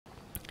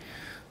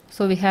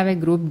So we have a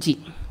group G.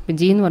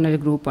 G എന്ന് പറഞ്ഞൊരു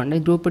ഗ്രൂപ്പുണ്ട്.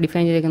 Group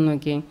define ചെയ്തേക്കുന്നത്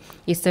നോക്കി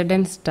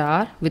ഇസഡൻ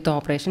സ്റ്റാർ വിത്ത്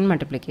ഓപ്പറേഷൻ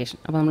മൾട്ടിപ്ലിക്കേഷൻ.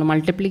 അപ്പോൾ നമ്മൾ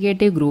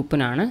മൾട്ടിപ്ലിക്കേറ്റീവ്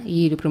ഗ്രൂപ്പിനാണ് ഈ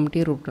ഒരു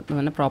പ്രിമിറ്റീവ് റൂട്ട് എന്ന്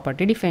പറഞ്ഞ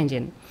പ്രോപ്പർട്ടി ഡിഫൈൻ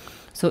ചെയ്യുന്നത്.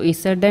 സോ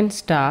ഇസഡൻ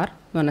സ്റ്റാർ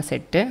എന്ന് പറഞ്ഞ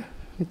സെറ്റ്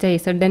വെച്ചാൽ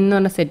ഇസഡൻ എന്ന്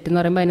പറഞ്ഞ സെറ്റ് എന്ന്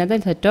പറയുമ്പോൾ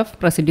അതിനകത്ത് സെറ്റ് ഓഫ്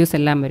റെസിഡ്യൂസ്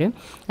എല്ലാം വരും.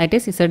 ദാറ്റ്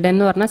ഈസ് ഇസഡൻ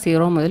എന്ന് പറഞ്ഞാൽ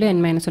 0 മുതൽ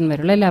n-1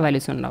 വരെയുള്ള എല്ലാ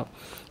വാല്യൂസും ഉണ്ടാവും.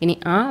 ഇനി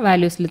ആ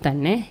വാല്യൂസിൽ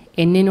തന്നെ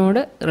എന്നിനോട്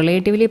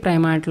റിലേറ്റീവ്ലി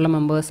പ്രൈം ആയിട്ടുള്ള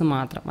മെമ്പേഴ്സ്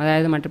മാത്രം,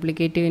 അതായത്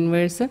മൾട്ടിപ്ലിക്കേറ്റീവ്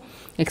ഇൻവേഴ്സ്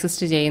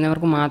എക്സിസ്റ്റ്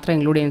ചെയ്യുന്നവർക്ക് മാത്രം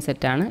ഇൻക്ലൂഡ് ചെയ്യുന്ന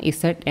സെറ്റാണ്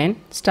ഇസഡ്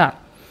സ്റ്റാർ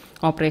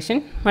ഓപ്പറേഷൻ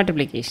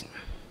മൾട്ടിപ്ലിക്കേഷൻ.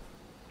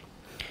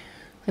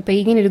 അപ്പോൾ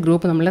ഇങ്ങനെ ഒരു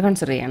ഗ്രൂപ്പ് നമ്മൾ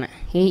കൺസിഡർ ചെയ്യാണ്.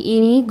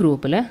 ഈ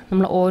ഗ്രൂപ്പിൽ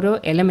നമ്മൾ ഓരോ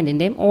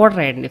എലമെൻറ്റിൻ്റെയും ഓർഡർ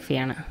ഐഡൻറ്റിഫൈ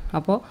ചെയ്യാണ്.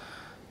 അപ്പോൾ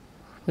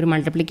ഒരു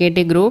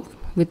മൾട്ടിപ്ലിക്കേറ്റീവ് ഗ്രൂപ്പ്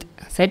വിത്ത്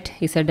സെറ്റ്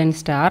ഇസഡ്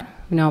സ്റ്റാർ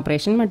പിന്നെ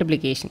ഓപ്പറേഷൻ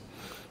മൾട്ടിപ്ലിക്കേഷൻ.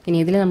 ഇനി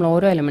ഇതിൽ നമ്മൾ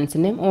ഓരോ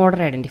എലമെൻറ്റ്സിൻ്റെയും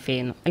ഓർഡർ ഐഡൻറ്റിഫൈ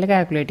ചെയ്യുന്നു അല്ലെങ്കിൽ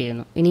കാൽക്കുലേറ്റ്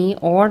ചെയ്യുന്നു. ഇനി ഈ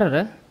ഓർഡർ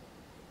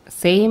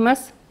സെയിം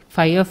ആസ്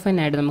φ(n)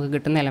 ആയിട്ട് നമുക്ക്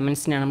കിട്ടുന്ന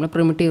എലമെൻറ്റ്സിനാണ് നമ്മൾ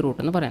പ്രിമിറ്റീവ്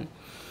റൂട്ട് എന്ന് പറയുന്നത്.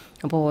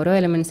 അപ്പോൾ ഓരോ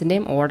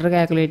എലമെൻറ്റ്സിൻ്റെയും ഓർഡർ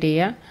കാൽക്കുലേറ്റ്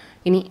ചെയ്യുക.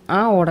 ഇനി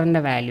ആ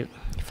ഓർഡറിൻ്റെ വാല്യൂ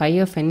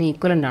φ(n)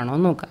 ഈക്വലൻ്റ് ആണോ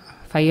എന്ന് നോക്കുക.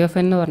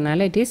 φ(n) എന്ന്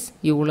പറഞ്ഞാൽ ഇറ്റ് ഈസ്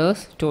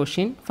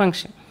യൂളേഴ്സ്-സ്റ്റോഷ്യൻ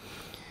ഫംഗ്ഷൻ.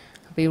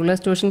 അപ്പോൾ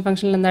യൂളേഴ്സ്-സ്റ്റോഷ്യൻ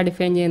ഫംഗ്ഷനിൽ എന്താ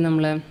ഡിഫൈൻ ചെയ്യുന്നത്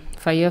നമ്മൾ?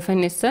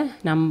 φ(n) is A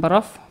number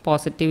of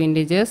positive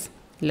integers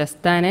less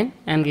than n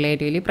and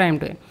relatively prime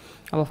to n.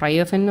 അപ്പോൾ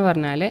φ(n) എന്ന്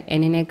പറഞ്ഞാൽ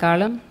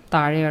n-നേക്കാളും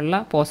താഴെയുള്ള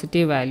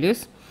പോസിറ്റീവ്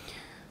വാല്യൂസ്,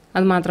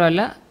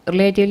 അതുമാത്രമല്ല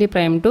റിലേറ്റീവ്ലി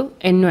പ്രൈം ടു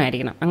n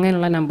ആയിരിക്കണം.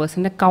 അങ്ങനെയുള്ള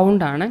നമ്പേഴ്സിൻ്റെ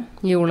കൗണ്ടാണ്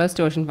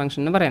യൂളേഴ്സ്-സ്റ്റോഷ്യൻ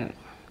ഫംഗ്ഷൻ എന്ന് പറയുന്നത്.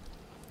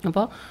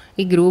 അപ്പോൾ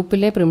ഈ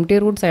ഗ്രൂപ്പിലെ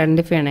പ്രിമിറ്റീവ് റൂട്ട്സ്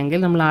ഐഡൻറ്റിഫൈ ചെയ്യണമെങ്കിൽ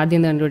നമ്മൾ ആദ്യം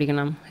എന്ത്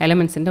കണ്ടുപിടിക്കണം?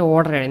 എലമെൻറ്റ്സിൻ്റെ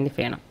ഓർഡർ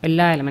ഐഡൻറ്റിഫൈ ചെയ്യണം,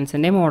 എല്ലാ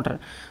എലമെൻറ്റ്സിൻ്റെയും ഓർഡർ.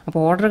 അപ്പോൾ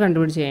ഓർഡർ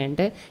കണ്ടുപിടിച്ച്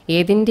കഴിഞ്ഞിട്ട്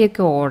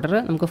ഏതിൻ്റെയൊക്കെ ഓർഡർ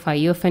നമുക്ക്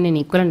φ(n)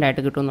 ഈക്വലൻ്റ്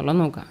ആയിട്ട് കിട്ടും എന്നുള്ളത്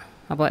നോക്കാം.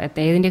 അപ്പോൾ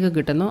ഏതിൻ്റെയൊക്കെ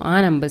കിട്ടുന്നോ ആ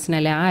നമ്പേഴ്സിനെ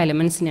അല്ലെങ്കിൽ ആ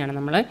എലമെൻറ്റ്സിനെയാണ്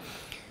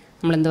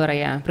നമ്മളെന്ത്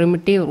പറയുക?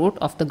 Primitive root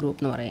of the group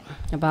എന്ന് പറയും.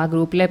 അപ്പോൾ ആ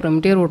ഗ്രൂപ്പിലെ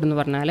പ്രിമിറ്റീവ് റൂട്ട് എന്ന്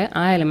പറഞ്ഞാൽ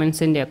ആ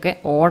എലമെൻറ്റ്സിൻ്റെയൊക്കെ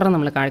ഓർഡർ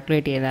നമ്മൾ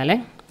കാൽക്കുലേറ്റ് ചെയ്താൽ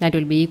that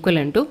will be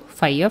equivalent to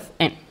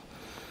φ(n).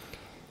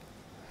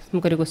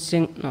 നമുക്കൊരു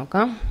ക്വസ്റ്റ്യൻ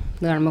നോക്കാം.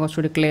 ഇത് കാണുമ്പോൾ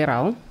കുറച്ചുകൂടി ക്ലിയർ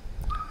ആവും.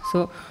 So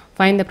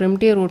find the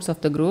primitive Roots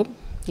of the group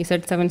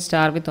Z7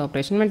 star with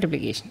operation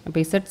multiplication. അപ്പോൾ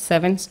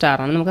Z7 സ്റ്റാർ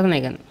ആണ് നമുക്ക്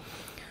തന്നേക്കുന്നത്.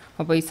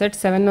 അപ്പോൾ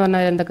Z7 എന്ന്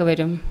പറഞ്ഞാൽ എന്തൊക്കെ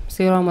വരും?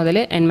 0 മുതൽ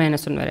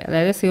n-1 വരെ,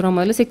 അതായത് 0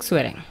 മുതൽ 6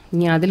 വരെ.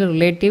 ഇനി അതിൽ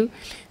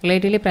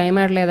റിലേറ്റീവ്ലി പ്രൈം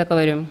ആയിട്ടുള്ള ഏതൊക്കെ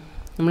വരും?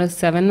 നമ്മൾ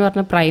 7 എന്ന്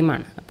പറഞ്ഞാൽ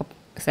പ്രൈമാണ്. അപ്പോൾ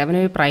 7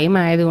 ഒരു പ്രൈം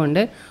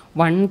ആയതുകൊണ്ട്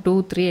 1, 2,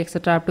 3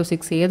 എക്സെട്രാ അപ് ടു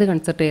 6 ഏത്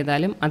കൺസിഡർ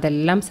ചെയ്താലും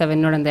അതെല്ലാം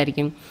 7നോട്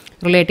എന്തായിരിക്കും?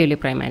 റിലേറ്റീവ്ലി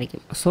പ്രൈം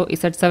ആയിരിക്കും. സോ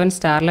Z7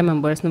 സ്റ്റാറിലെ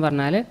മെമ്പേഴ്സ് എന്ന്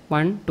പറഞ്ഞാൽ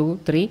 1, 2,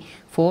 3,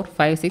 4,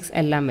 5, 6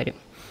 എല്ലാം വരും.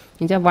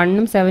 എന്നുവെച്ചാൽ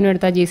 1ഉം 7ഉം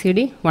എടുത്താൽ GCD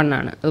 1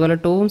 ആണ്. അതുപോലെ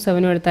 2ഉം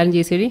 7ഉം എടുത്താലും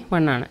GCD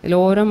 1 ആണ്. ഇതിൽ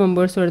ഓരോ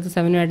മെമ്പേഴ്സും എടുത്ത്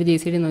 7ആയിട്ട്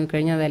GCD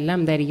നോക്കിക്കഴിഞ്ഞാൽ അതെല്ലാം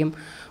എന്തായിരിക്കും?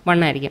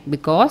 1 ആയിരിക്കും.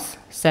 Because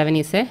 7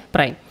 is A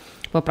prime.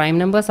 അപ്പോൾ പ്രൈം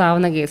നമ്പേഴ്സ്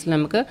ആവുന്ന കേസിൽ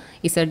നമുക്ക്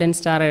Z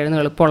സ്റ്റാർ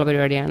എഴുതുന്ന എളുപ്പമുള്ള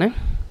പരിപാടിയാണ്.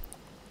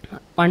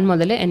 1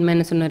 മുതൽ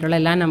n-1 വരെയുള്ള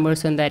എല്ലാ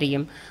നമ്പേഴ്സും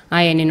എന്തായിരിക്കും? ആ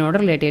n-നോട്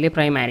റിലേറ്റീവ്ലി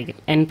പ്രൈം ആയിരിക്കും,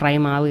 n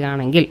പ്രൈം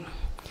ആവുകയാണെങ്കിൽ.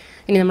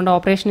 ഇനി നമ്മുടെ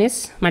operation is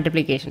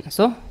multiplication.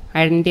 So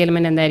identity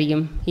element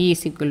എന്തായിരിക്കും? E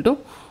is equal to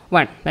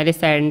 1. That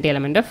is the identity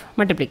element of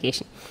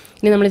multiplication.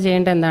 ഇനി നമ്മൾ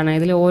ചെയ്യേണ്ടത് എന്താണ്?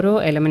 ഇതിൽ ഓരോ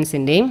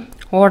എലമെൻറ്റ്സിൻ്റെയും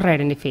ഓർഡർ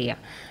ഐഡൻറ്റിഫൈ ചെയ്യുക.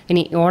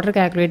 ഇനി ഓർഡർ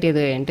കാൽക്കുലേറ്റ് ചെയ്ത്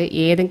കഴിഞ്ഞിട്ട്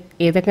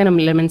ഏതൊക്കെ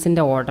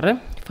എലമെൻറ്റ്സിൻ്റെ ഓർഡർ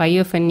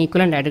φ(n)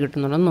 ഈക്വലൻ്റ് ആയിട്ട്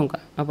കിട്ടുന്നുണ്ടെന്ന് നോക്കുക.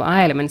 അപ്പോൾ ആ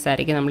എലമെൻറ്റ്സ്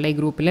ആയിരിക്കും നമ്മുടെ ഈ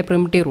ഗ്രൂപ്പിലെ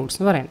പ്രിമിറ്റീവ് റൂട്ട്സ്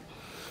എന്ന് പറയുന്നത്.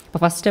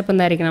 അപ്പോൾ ഫസ്റ്റ് സ്റ്റെപ്പ്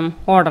എന്തായിരിക്കണം?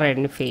 ഓർഡർ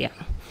ഐഡൻറ്റിഫൈ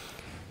ചെയ്യുക.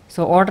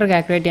 സോ ഓർഡർ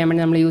കാൽക്കുലേറ്റ് ചെയ്യാൻ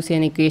വേണ്ടി നമ്മൾ യൂസ്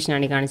ചെയ്യുന്ന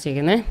ഇക്വേഷനാണ് ഈ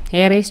കാണിച്ചിരിക്കുന്നത്.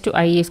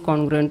 A⁻i is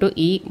congruent to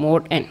E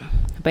mod n.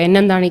 അപ്പോൾ n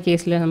എന്താണ് ഈ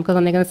കേസിൽ? നമുക്ക്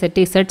തന്നിരിക്കുന്ന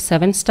സെറ്റ്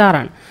Z7 സ്റ്റാർ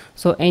ആണ്.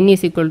 So n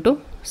is equal to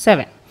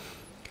 7.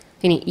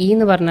 ഇനി E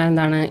എന്ന് പറഞ്ഞാൽ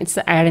എന്താണ്?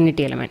 It's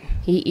identity element.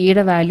 ഈ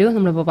ഇയുടെ വാല്യൂ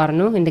നമ്മളിപ്പോൾ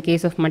പറഞ്ഞു. In the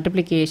case of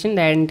multiplication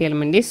the identity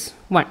element is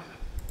 1.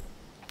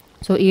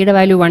 So ഇയുടെ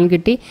വാല്യൂ 1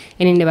 കിട്ടി,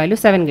 എന്നിൻ്റെ വാല്യൂ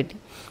 7 കിട്ടി.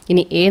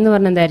 ഇനി A എന്ന്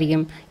പറഞ്ഞാൽ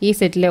എന്തായിരിക്കും? ഈ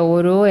സെറ്റിലെ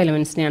ഓരോ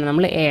എലമെൻറ്റ്സിനെയാണ്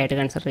നമ്മൾ A ആയിട്ട്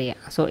കൺസിഡർ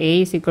ചെയ്യുക. So A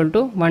is equal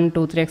to 1,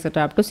 2, 3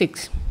 et cetera up to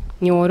 6.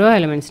 ഇനി ഓരോ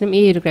എലമെൻറ്റ്സിനും ഈ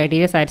ഒരു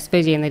ക്രൈറ്റീരിയ സാറ്റിസ്ഫൈ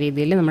ചെയ്യുന്ന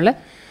രീതിയിൽ നമ്മൾ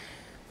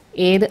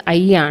ഏത്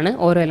I ആണ്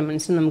ഓരോ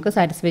എലമെൻറ്റ്സിനും നമുക്ക്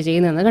സാറ്റിസ്ഫൈ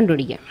ചെയ്യുന്നതെന്ന്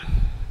കണ്ടുപിടിക്കാം.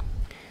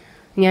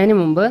 അതിന്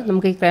മുമ്പ്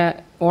നമുക്ക് ഈ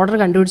ഓർഡർ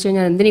കണ്ടുപിടിച്ച്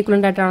കഴിഞ്ഞാൽ എന്തിന്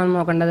ഈക്വലൻ്റ് ആയിട്ടാണെന്ന്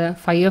നോക്കേണ്ടത്?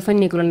 φ(n)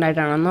 ഈക്വലൻ്റ്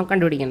ആയിട്ടാണെന്ന്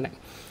കണ്ടുപിടിക്കേണ്ടത്.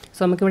 സോ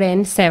നമുക്കിവിടെ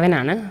n7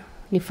 ആണ്.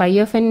 ഇനി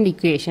φ(n)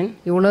 ഇക്വേഷൻ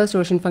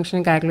യൂളേഴ്സ്-സ്റ്റോഷ്യൻ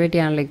ഫംഗ്ഷൻ കാൽക്കുലേറ്റ്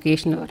ചെയ്യാനുള്ള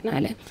ഇക്വേഷൻ എന്ന്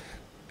പറഞ്ഞാൽ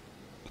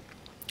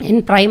n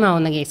പ്രൈം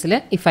ആവുന്ന കേസിൽ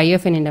ഈ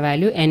φ(n)ൻ്റെ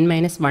വാല്യൂ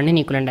n-1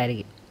 ഈക്വലൻ്റ്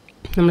ആയിരിക്കും.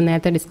 നമ്മൾ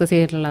നേരത്തെ ഡിസ്കസ്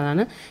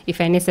ചെയ്തിട്ടുള്ളതാണ്.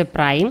 If n is a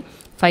prime,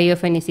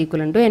 φ(n) is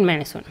equivalent to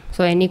n-1.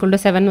 So n equal to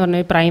 7 എന്ന്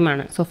പറഞ്ഞാൽ പ്രൈം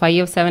ആണ്. സോ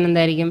φ(7)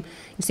 എന്തായിരിക്കും?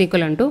 It's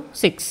equivalent to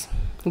 6.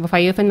 അപ്പോൾ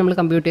φ(n) നമ്മൾ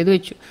കമ്പ്യൂട്ട് ചെയ്ത്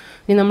വെച്ചു.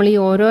 ഇനി നമ്മൾ ഈ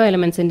ഓരോ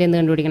എലമെൻറ്റ്സിൻ്റെ എന്ത്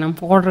കണ്ടുപിടിക്കണം?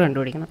 ഓർഡർ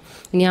കണ്ടുപിടിക്കണം.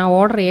 ഇനി ആ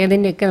ഓർഡർ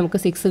ഏതിൻ്റെയൊക്കെ നമുക്ക്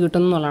 6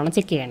 കിട്ടുന്നു എന്നുള്ളതാണ്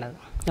ചെക്ക് ചെയ്യേണ്ടത്.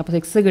 അപ്പോൾ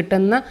 6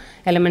 കിട്ടുന്ന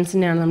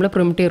എലമെൻറ്റ്സിനെയാണ് നമ്മൾ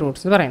പ്രിമിറ്റീവ്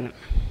റൂട്ട്സ് എന്ന് പറയുന്നത്.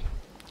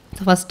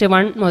 സോ ഫസ്റ്റ്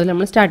 1 മുതൽ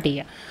നമ്മൾ സ്റ്റാർട്ട്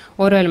ചെയ്യുക.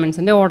 ഓരോ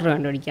എലമെൻറ്റ്സിൻ്റെ ഓർഡർ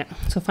കണ്ടുപിടിക്കുക.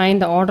 So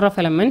find the order of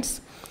elements.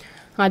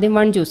 ആദ്യം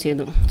 1 ചൂസ്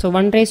ചെയ്തു. So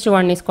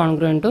 1⁻1 is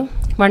congruent to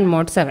 1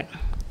 mod 7.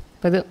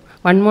 അപ്പോൾ ഇത്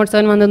 1 mod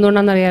 7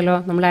 വന്നെന്തുകൊണ്ടാണെന്ന് അറിയാമല്ലോ?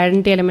 നമ്മൾ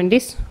ഐഡൻറ്റിറ്റി എലമെൻറ്റ്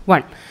ഈസ്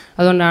 1.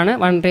 അതുകൊണ്ടാണ്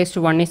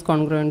 1⁻1 is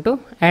congruent to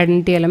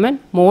identity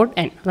element mod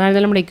n.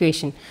 അതാണ് നമ്മുടെ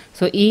ഇക്വേഷൻ.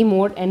 സോ ഈ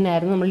mod n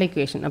ആയിരുന്നു നമ്മുടെ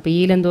ഇക്വേഷൻ. അപ്പോൾ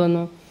ഈയിൽ എന്ത്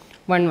വന്നു?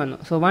 1 വന്നു.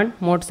 സോ 1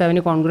 mod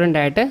 7 കോൺഗ്രുവൻ്റ്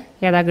ആയിട്ട്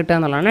ഏതാ കിട്ടുക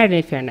എന്നുള്ളതാണ്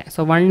ഐഡൻറ്റിഫൈ ചെയ്യേണ്ടത്.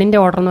 സോ 1ൻ്റെ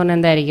ഓർഡർ എന്ന് പറഞ്ഞാൽ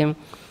എന്തായിരിക്കും?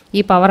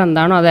 ഈ പവർ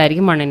എന്താണോ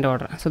അതായിരിക്കും 1ൻ്റെ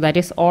order. So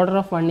that is order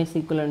of 1 is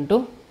ഈക്വലൻ to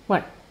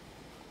 1.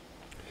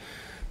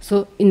 So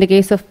in the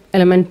case of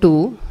element 2,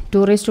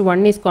 2 raised to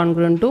 1 is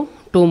congruent to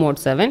 2 mod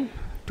 7.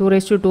 2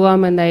 raised to 2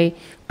 ആകുമ്പോൾ എന്തായി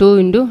 2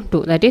 into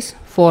 2 that is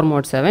 4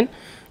 mod 7.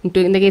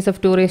 In the case of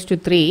 2 raised to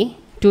 3,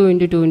 2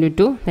 into 2 into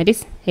 2 that is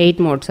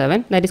 8 mod 7.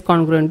 That is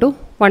congruent to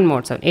 1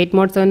 mod 7. 8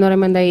 mod 7 എന്ന്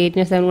പറയുമ്പോൾ എന്തായി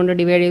 8നെ 7 കൊണ്ട്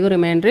divide ചെയ്തു,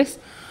 reminder is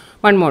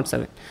 1 mod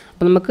 7.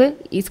 അപ്പോൾ നമുക്ക്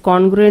is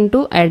congruent to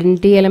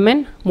identity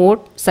element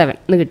mode 7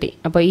 എന്ന് കിട്ടി.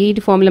 അപ്പോൾ ഈ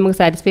ഫോമിൽ നമുക്ക്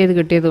സാറ്റിസ്ഫൈ ചെയ്ത്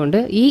കിട്ടിയതുകൊണ്ട്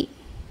ഈ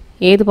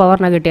ഏത്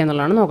പവറിനാണ്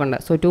കിട്ടിയെന്നുള്ളതാണ്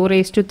നോക്കേണ്ടത്. സോ 2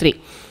 raised to 3,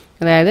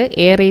 അതായത്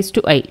എ റേസ്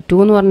ടു ഐ 2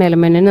 എന്ന് പറഞ്ഞ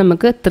എലമെൻറ്റിന്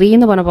നമുക്ക് 3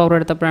 എന്ന് പറഞ്ഞ പവർ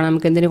എടുത്തപ്പോഴാണ്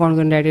നമുക്ക് എന്തിന്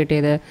കോൺഗ്രുവൻ്റ് ആയിട്ട്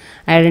കിട്ടിയത്,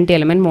 ഐഡൻറ്റിറ്റി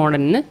എലമെൻറ്റ്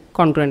മോഡലിന്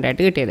കോൺഗ്രുവൻ്റ്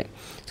ആയിട്ട് കിട്ടിയത്.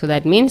 So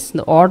that means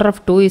the order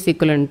of 2 is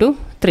ഈക്വലൻ to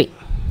 3.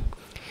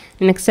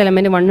 Next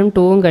element 1ഉം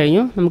 2ഉം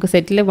കഴിഞ്ഞു. നമുക്ക്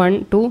സെറ്റിൽ 1,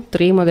 2,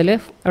 3 മുതൽ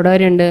എവിടെ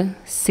വരെ ഉണ്ട്,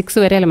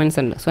 6 വരെ എലമെൻറ്റ്സ്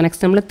ഉണ്ട്. സോ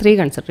നെക്സ്റ്റ് നമ്മൾ 3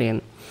 കൺസിഡർ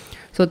ചെയ്യുന്നു.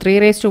 So 3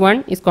 raised to 1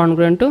 is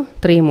congruent to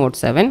 3 mod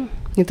 7.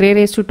 ഈ 3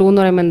 raised to 2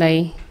 എന്ന് പറയുമ്പോൾ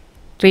എന്തായി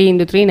 3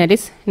 into 3 that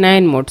is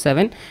 9 mod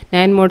 7.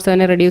 9 mod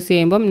 7 reduce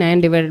ചെയ്യുമ്പോൾ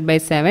 9 divided by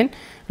 7,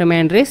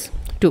 remainder is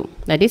 2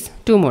 that is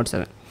 2 mod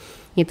 7.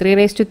 ഈ 3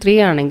 raised to 3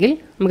 ആണെങ്കിൽ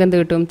നമുക്ക് എന്ത്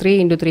കിട്ടും, 3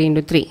 into 3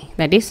 into 3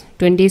 that is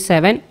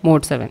 27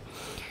 mod 7.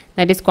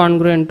 that is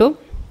congruent to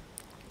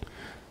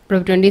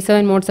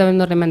 27 mod 7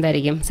 എന്ന് പറയുമ്പോൾ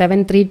എന്തായിരിക്കും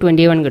 7, 3,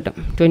 21 കിട്ടും.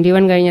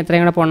 21 കഴിഞ്ഞ്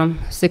എത്രയും കൂടെ പോകണം,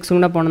 6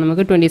 കൂടെ പോകണം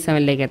നമുക്ക്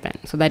 27ലേക്ക് എത്താൻ.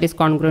 So that is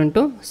congruent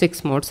to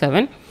 6 mod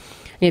 7.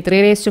 ഇനി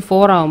 3 raised to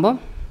 4 ആകുമ്പോൾ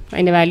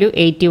അതിൻ്റെ വാല്യൂ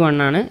 81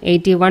 ആണ്.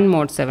 81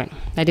 mod 7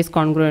 that is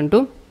congruent to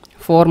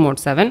 4 mod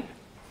 7.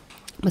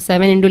 അപ്പോൾ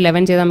 7 into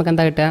 11 ചെയ്താൽ നമുക്ക്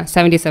എന്താ കിട്ടുക,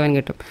 77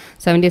 കിട്ടും.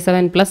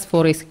 77 plus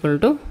 4 is equal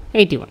to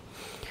 81.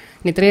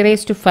 ഇനി 3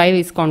 raised to 5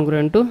 is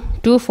congruent to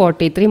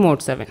 243 mod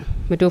 7.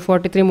 ഇപ്പോൾ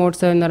 243 mod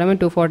 7 എന്ന് പറയുമ്പോൾ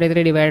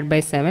 243 divided by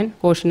 7,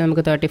 കോഷൻ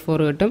നമുക്ക്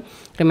 34 കിട്ടും,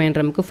 റിമൈൻഡർ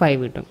നമുക്ക് 5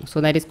 കിട്ടും. So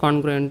that is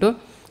congruent to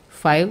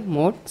 5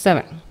 mod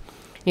 7.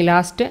 ഈ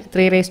ലാസ്റ്റ്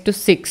 3 raised to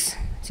 6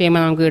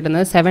 ചെയ്യുമ്പോൾ നമുക്ക്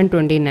കിട്ടുന്നത്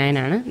 729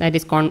 ആണ്. ദാറ്റ്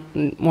ഈസ്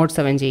mod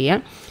 7 ചെയ്യാം.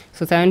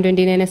 സോ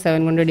 729നെ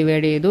 7 കൊണ്ട്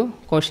ഡിവൈഡ് ചെയ്തു,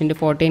 കോഷൻ്റെ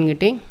 14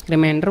 കിട്ടി,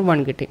 റിമൈൻഡർ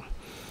 1 കിട്ടി.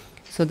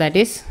 So that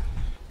is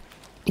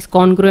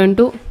congruent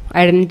to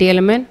identity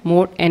element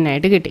mode n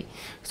ആയിട്ട് കിട്ടി.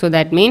 സോ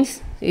ദാറ്റ് മീൻസ്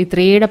ഈ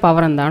 3യുടെ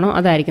പവർ എന്താണോ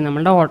അതായിരിക്കും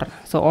നമ്മളുടെ order.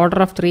 So order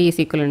of 3 is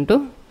ഈക്വലൻ to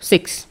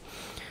 6.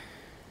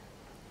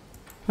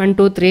 1,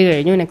 2, 3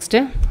 കഴിഞ്ഞു. Next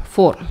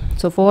 4.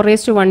 So 4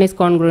 raised to 1 is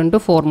congruent to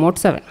 4 mod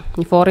 7.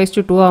 ഈ 4 raised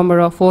to 2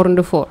 ആകുമ്പോഴോ 4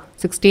 into 4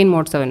 16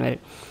 mod 7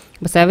 വരും.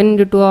 അപ്പോൾ 7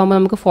 into 2 ആകുമ്പോൾ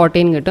നമുക്ക്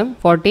 14 കിട്ടും.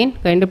 14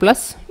 കഴിഞ്ഞിട്ട്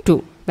plus 2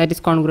 that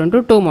is congruent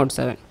to 2 mod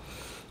 7.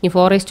 ഈ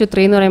 4 raised to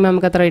 3 എന്ന് പറയുമ്പോൾ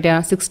നമുക്ക് എത്ര കിട്ടുക,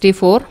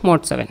 64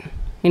 mod 7.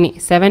 ഇനി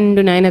 7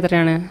 into 9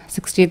 എത്രയാണ്,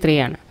 63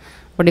 ആണ്.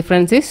 അപ്പോൾ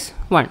difference is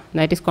 1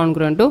 that is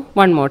congruent to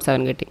 1 mod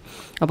 7 കിട്ടി.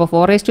 അപ്പോൾ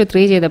 4 raised to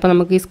 3 ചെയ്തപ്പോൾ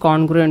നമുക്ക് is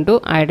congruent to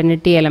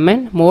identity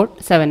element mode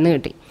 7 എന്ന്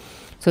കിട്ടി.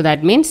 സോ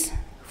ദാറ്റ് മീൻസ്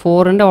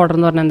 4ൻ്റെ ഓർഡർ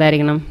എന്ന് പറഞ്ഞാൽ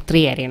എന്തായിരിക്കണം,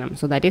 3 ആയിരിക്കണം.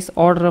 So that is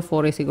order of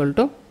 4 is equal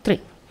to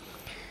 3.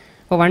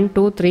 അപ്പോൾ 1,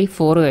 2, 3,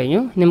 4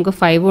 കഴിഞ്ഞു. നമുക്ക്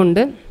 5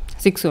 ഉണ്ട്,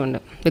 6 ഉണ്ട്,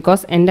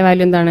 ബിക്കോസ് എൻ്റെ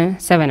വാല്യൂ എന്താണ്,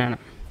 7 ആണ്.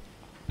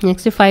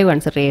 നെക്സ്റ്റ് 5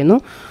 കൺസിഡർ ചെയ്യുന്നു.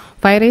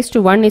 5 raised to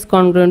 1 is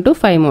congruent to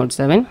 5 mod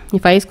 7. ഈ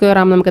 5 സ്ക്വയർ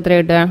ആകുമ്പോൾ നമുക്ക് എത്ര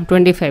കിട്ടുക,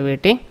 25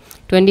 കിട്ടി.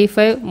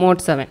 25 mod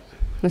 7,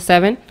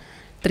 7,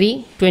 3,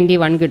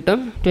 21 കിട്ടും.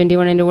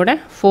 21ൻ്റെ കൂടെ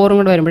 4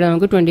 കൂടെ വരുമ്പോഴേ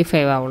നമുക്ക്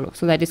 25 ആവുള്ളൂ.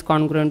 So that is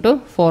congruent to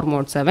 4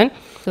 mod 7.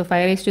 So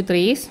 5 raised to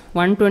 3 is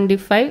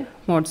 125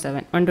 mod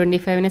 7.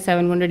 125നെ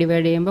 7 കൊണ്ട്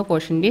ഡിവൈഡ് ചെയ്യുമ്പോൾ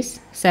quotient is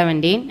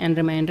 17 and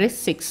reminder is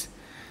 6.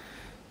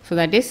 So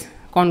that is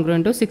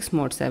congruent to 6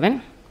 mod 7.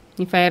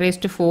 ഈ 5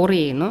 raised to 4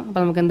 ചെയ്യുന്നു.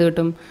 അപ്പോൾ നമുക്ക് എന്ത്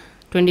കിട്ടും,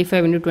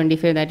 25 into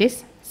 25 ദാറ്റ് ഈസ്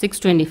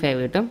 625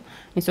 കിട്ടും.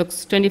 ഈ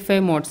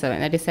 625 mod 7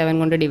 ദാറ്റ് ഈസ് 7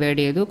 കൊണ്ട് ഡിവൈഡ്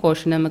ചെയ്തു,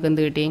 കോഷൻ നമുക്ക്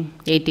എന്ത് കിട്ടി,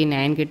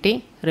 89 കിട്ടി,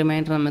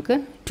 റിമൈൻഡർ നമുക്ക്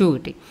 2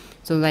 കിട്ടി.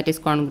 So that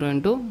is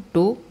congruent to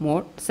 2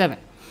 mod 7.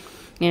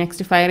 ഇനി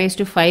നെക്സ്റ്റ് 5 raised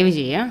to 5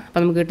 ചെയ്യുക.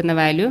 അപ്പോൾ നമുക്ക് കിട്ടുന്ന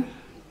വാല്യൂ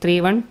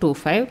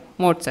 3125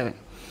 mod 7.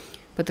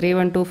 അപ്പോൾ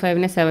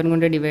 3125നെ 7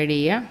 കൊണ്ട് ഡിവൈഡ്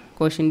ചെയ്യുക,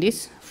 quotient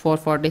is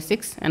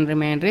 446 and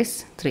reminder is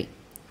 3.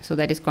 So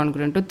that is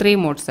congruent to 3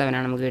 mod 7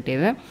 ആണ് നമുക്ക്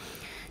കിട്ടിയത്.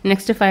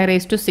 Next 5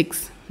 raised to 6.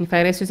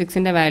 5 raised to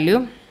 6ൻ്റെ value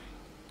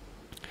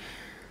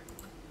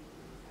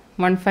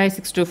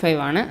 15625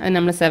 ആണ്. അത്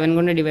നമ്മൾ 7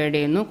 കൊണ്ട് ഡിവൈഡ്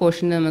ചെയ്യുന്നു,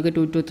 കോഷ്യൻ്റ് നമുക്ക്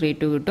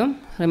 2232 കിട്ടും,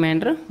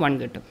 റിമൈൻഡർ 1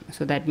 കിട്ടും.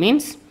 So that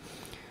means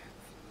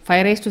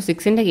 5 raised to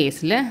 6ൻ്റെ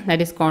കേസിൽ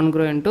ദാറ്റ് ഈസ്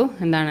congruent to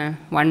എന്താണ്,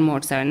 1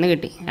 mod 7 എന്ന്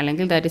കിട്ടി,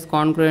 അല്ലെങ്കിൽ that is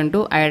congruent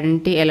to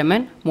identity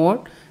element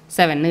mode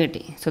 7 എന്ന്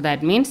കിട്ടി. സോ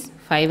ദാറ്റ് മീൻസ്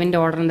 5ൻ്റെ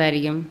ഓർഡർ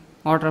എന്തായിരിക്കും,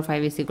 order of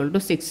 5 is equal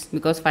to 6,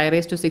 because 5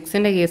 raised to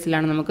 6ൻ്റെ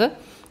കേസിലാണ് നമുക്ക്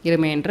ഈ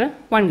റിമൈൻഡർ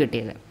 1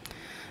 കിട്ടിയത്.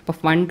 അപ്പോൾ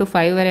 1 to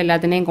 5 വരെ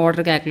എല്ലാത്തിനെയും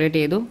ഓർഡർ കാൽക്കുലേറ്റ്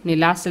ചെയ്തു. ഇനി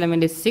last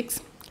element is 6.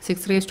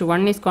 6 raised to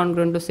 1 is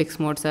congruent to 6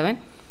 mod 7.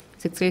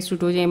 6 raised to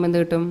 2 ചെയ്യുമ്പോൾ എന്ത്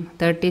കിട്ടും,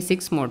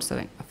 36 mod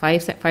 7.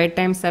 5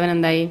 times 7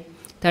 എന്തായി,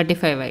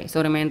 35 ആയി. So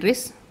reminder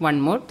is 1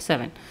 mod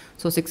 7.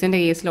 So 6ൻ്റെ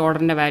കേസിൽ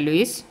ഓർഡറിൻ്റെ വാല്യൂ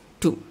ഈസ്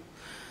 2.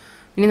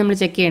 ഇനി നമ്മൾ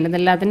ചെക്ക് ചെയ്യേണ്ടത്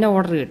എല്ലാത്തിൻ്റെ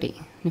ഓർഡർ കിട്ടി.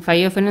 ഇനി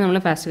 5 നമ്മൾ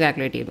ഫാസ്റ്റ്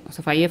കാൽക്കുലേറ്റ് ചെയ്തു. സോ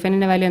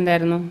 5 വാല്യൂ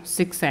എന്തായിരുന്നു,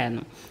 6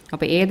 ആയിരുന്നു.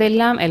 അപ്പോൾ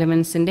ഏതെല്ലാം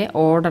എലമെൻസിൻ്റെ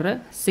ഓർഡർ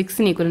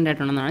 6ന് ഈക്വലൻ്റ്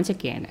ആയിട്ടുണ്ടെന്നാണ്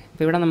ചെക്ക് ചെയ്യേണ്ടത്.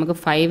 അപ്പോൾ ഇവിടെ നമുക്ക്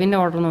 5ൻ്റെ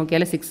ഓർഡർ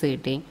നോക്കിയാൽ 6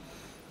 കിട്ടി,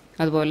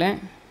 അതുപോലെ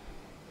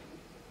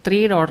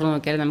ത്രീയുടെ ഓർഡർ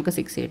നോക്കിയാൽ നമുക്ക്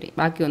 6 കിട്ടി.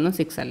 ബാക്കിയൊന്നും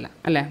 6 അല്ല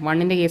അല്ലേ.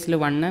 1ൻ്റെ കേസിൽ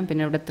 1,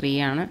 പിന്നെ ഇവിടെ 3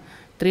 ആണ്.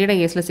 3യുടെ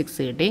കേസിൽ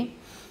 6 കിട്ടി.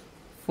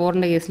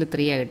 4ൻ്റെ കേസിൽ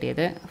 3 ആണ്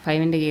കിട്ടിയത്.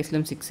 5ൻ്റെ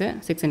കേസിലും 6,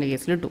 6ൻ്റെ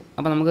കേസിൽ 2.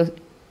 അപ്പോൾ നമുക്ക്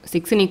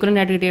 6ന്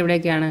ഈക്വലൻ്റ് ആയിട്ട് കിട്ടിയ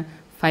എവിടെയൊക്കെയാണ്?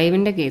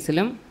 5ൻ്റെ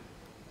കേസിലും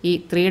ഈ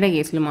 3യുടെ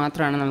കേസിലും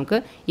മാത്രമാണ് നമുക്ക്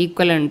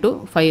ഈക്വലൻ ടു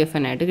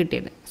 5FN ആയിട്ട്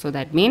കിട്ടിയത്. So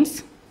that means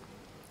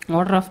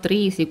order of 3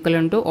 is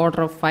ഈക്വലൻ to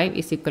order of 5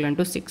 is ഈക്വലൻ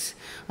to 6.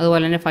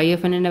 അതുപോലെ തന്നെ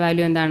 5FNൻ്റെ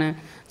വാല്യൂ എന്താണ്?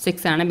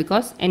 6 ആണ്,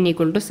 ബിക്കോസ് n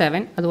ഈക്വൽ ടു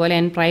 7. അതുപോലെ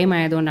n പ്രൈം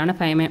ആയതുകൊണ്ടാണ്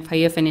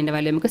 5FNൻ്റെ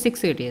വാല്യൂ നമുക്ക്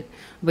 6 കിട്ടിയത്.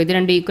 അപ്പോൾ ഇത്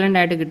രണ്ട് ഈക്വലൻ്റ്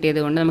ആയിട്ട് കിട്ടിയത്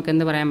കൊണ്ട് നമുക്ക്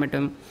എന്ത് പറയാൻ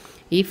പറ്റും?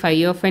 ഈ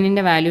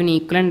 5FNൻ്റെ വാല്യൂവിന്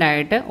ഈക്വലൻ്റ്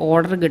ആയിട്ട്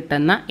ഓർഡർ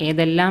കിട്ടുന്ന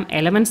ഏതെല്ലാം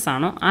എലമെൻറ്റ്സ്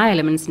ആണോ ആ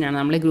എലമെൻറ്റ്സിനാണ്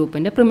നമ്മൾ ഈ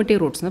ഗ്രൂപ്പിൻ്റെ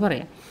പ്രിമിറ്റീവ് റൂട്ട്സ് എന്ന്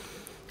പറയുക.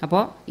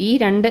 അപ്പോൾ ഈ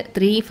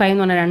 3, 5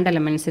 എന്ന് പറഞ്ഞ രണ്ട്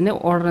എലമെൻറ്റ്സിൻ്റെ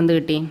ഓർഡർ എന്ത്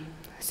കിട്ടി?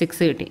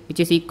 6 കിട്ടി,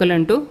 which is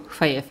ഈക്വലൻ to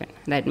 5FN.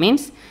 That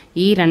means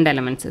ഈ രണ്ട്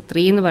എലമെൻറ്റ്സ്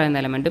 3 എന്ന് പറയുന്ന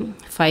എലമെൻറ്റും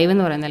 5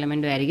 എന്ന് പറയുന്ന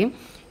എലമെൻറ്റും ആയിരിക്കും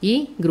ഈ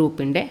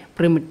ഗ്രൂപ്പിൻ്റെ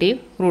പ്രിമിറ്റീവ്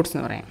റൂട്ട്സ്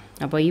എന്ന് പറയാം.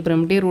 അപ്പോൾ ഈ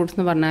പ്രിമിറ്റീവ് റൂട്ട്സ്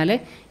എന്ന് പറഞ്ഞാൽ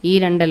ഈ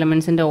രണ്ട്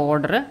എലമെൻറ്റ്സിൻ്റെ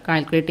ഓർഡർ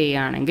കാൽക്കുലേറ്റ്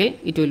ചെയ്യുകയാണെങ്കിൽ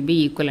it will be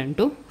ഈക്വലൻ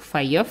to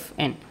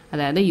 5FN,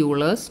 അതായത്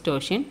Euler's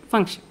ടോഷ്യൻ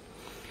function.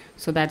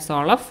 So that's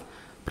all of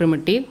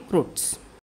primitive Roots.